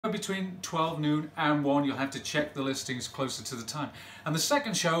somewhere between 12 noon and 1. You'll have to check the listings closer to the time. And the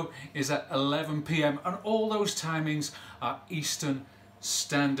second show is at 11 p.m. and all those timings are Eastern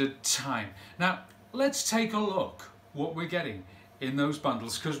Standard Time. Now, let's take a look what we're getting in those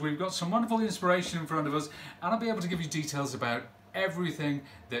bundles, because we've got some wonderful inspiration in front of us, and I'll be able to give you details about everything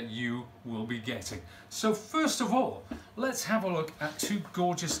that you will be getting. So first of all, let's have a look at two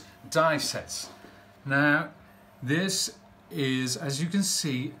gorgeous die sets. Now, this is, as you can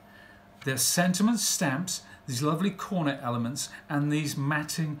see, they're sentiment stamps, these lovely corner elements, and these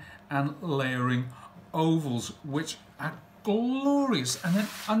matting and layering ovals, which are glorious. And then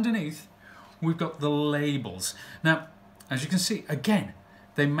underneath, we've got the labels. Now, as you can see, again,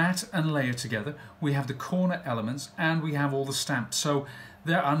 they mat and layer together. We have the corner elements and we have all the stamps. So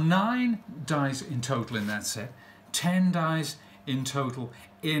there are 9 dies in total in that set, 10 dies in total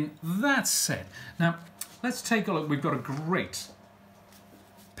in that set. Now, let's take a look. We've got a great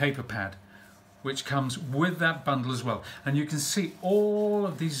paper pad which comes with that bundle as well. And you can see all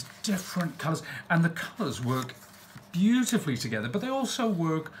of these different colours, and the colours work beautifully together, but they also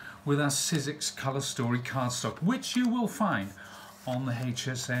work with our Sizzix Colour Story cardstock, which you will find on the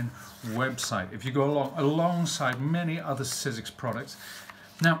HSN website if you go alongside many other Sizzix products.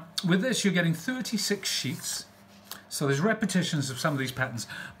 Now, with this, you're getting 36 sheets. So there's repetitions of some of these patterns,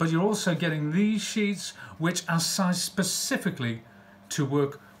 but you're also getting these sheets which are sized specifically to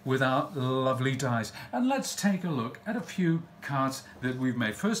work with our lovely dies. And let's take a look at a few cards that we've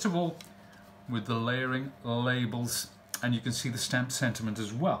made. First of all, with the layering labels, and you can see the stamp sentiment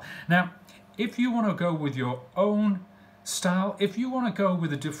as well. Now, if you want to go with your own style, if you want to go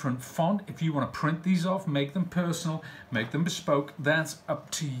with a different font, if you want to print these off, make them personal, make them bespoke, that's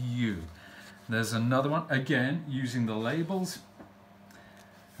up to you. There's another one, again, using the labels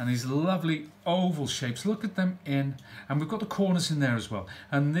and these lovely oval shapes. Look at them in, and we've got the corners in there as well.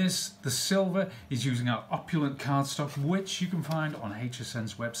 And this, the silver, is using our opulent cardstock, which you can find on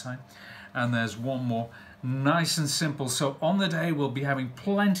HSN's website. And there's one more, nice and simple. So on the day, we'll be having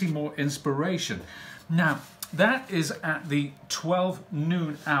plenty more inspiration. Now, that is at the 12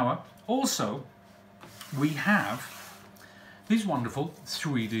 noon hour. Also, we have these wonderful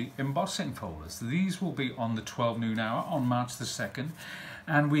 3D embossing folders. These will be on the 12 noon hour on March the 2nd.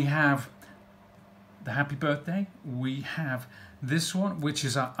 And we have the Happy Birthday. We have this one, which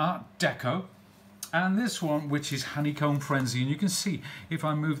is our Art Deco. And this one, which is Honeycomb Frenzy. And you can see, if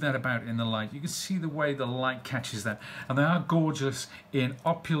I move that about in the light, you can see the way the light catches that. And they are gorgeous in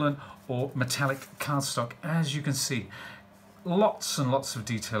opulent or metallic cardstock, as you can see. Lots and lots of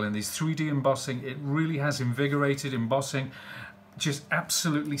detail in these 3D embossing. It really has invigorated embossing. Just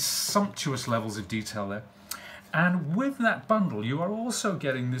absolutely sumptuous levels of detail there. And with that bundle, you are also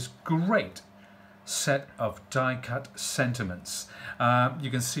getting this great set of die-cut sentiments. You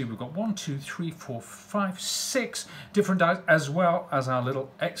can see we've got 1, 2, 3, 4, 5, 6 different dies, as well as our little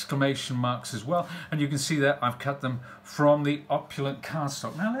exclamation marks as well. And you can see that I've cut them from the opulent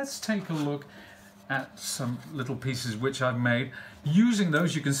cardstock. Now let's take a look at some little pieces which I've made. Using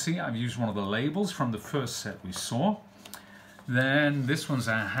those, you can see I've used one of the labels from the first set we saw. Then this one's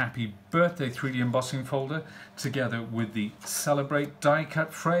our Happy Birthday 3D embossing folder, together with the Celebrate die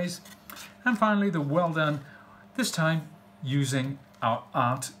cut phrase. And finally, the Well Done, this time using our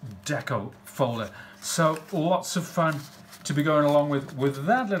Art Deco folder. So lots of fun to be going along with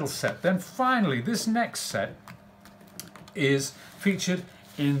that little set. Then finally, this next set is featured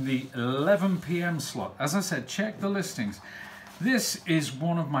in the 11 p.m. slot. As I said, check the listings. This is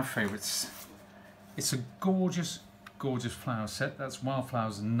one of my favorites. It's a gorgeous, gorgeous flower set. That's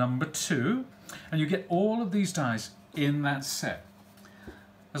Wildflowers number 2. And you get all of these dies in that set.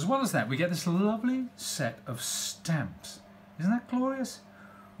 As well as that, we get this lovely set of stamps. Isn't that glorious?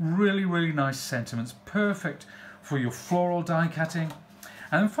 Really, really nice sentiments. Perfect for your floral die cutting.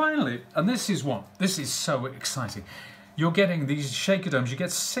 And then finally, and this is so exciting. You're getting these shaker domes. You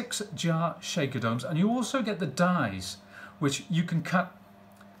get 6 jar shaker domes, and you also get the dies, which you can cut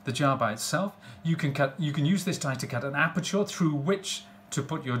the jar by itself. You can use this die to cut an aperture through which to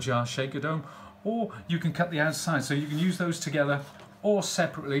put your jar shaker dome, or you can cut the outside. So you can use those together or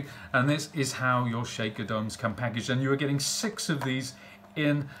separately, and this is how your shaker domes come packaged. And you are getting 6 of these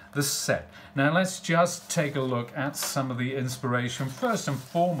in the set. Now let's just take a look at some of the inspiration. First and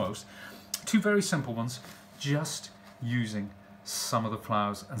foremost, 2 very simple ones, just using some of the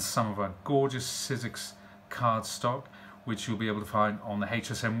flowers and some of our gorgeous Sizzix cardstock, which you'll be able to find on the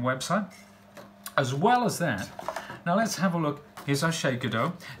HSN website. As well as that, now let's have a look. Here's our shaker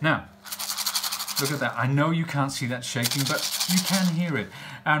dome. Now, Look at that. I know you can't see that shaking, but you can hear it.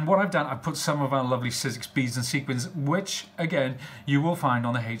 And what I've done, I've put some of our lovely Sizzix beads and sequins, which again, you will find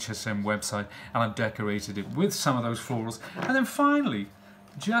on the HSN website, and I've decorated it with some of those florals. And then finally,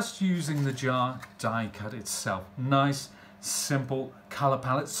 just using the jar die cut itself. Nice, simple color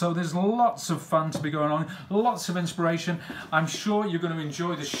palette. So there's lots of fun to be going on, lots of inspiration. I'm sure you're going to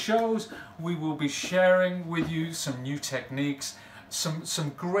enjoy the shows. We will be sharing with you some new techniques,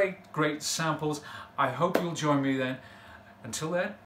 some great samples. I hope you'll join me then. Until then,